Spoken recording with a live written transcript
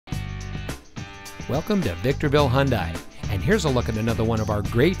Welcome to Victorville Hyundai, and here's a look at another one of our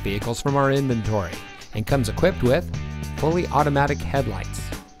great vehicles from our inventory, and comes equipped with fully automatic headlights,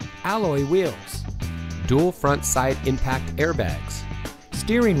 alloy wheels, dual front side impact airbags,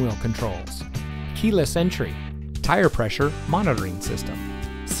 steering wheel controls, keyless entry, tire pressure monitoring system,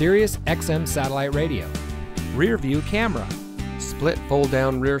 Sirius XM satellite radio, rear view camera, split fold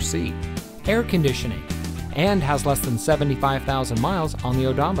down rear seat, air conditioning, and has less than 75,000 miles on the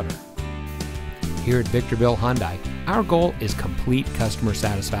odometer. Here at Victorville Hyundai, our goal is complete customer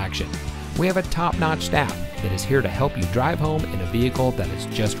satisfaction. We have a top-notch staff that is here to help you drive home in a vehicle that is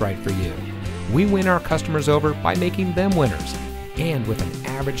just right for you. We win our customers over by making them winners. And with an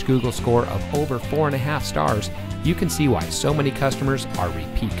average Google score of over 4.5 stars, you can see why so many customers are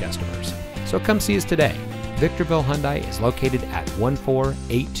repeat customers. So come see us today. Victorville Hyundai is located at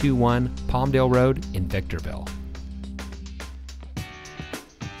 14821 Palmdale Road in Victorville.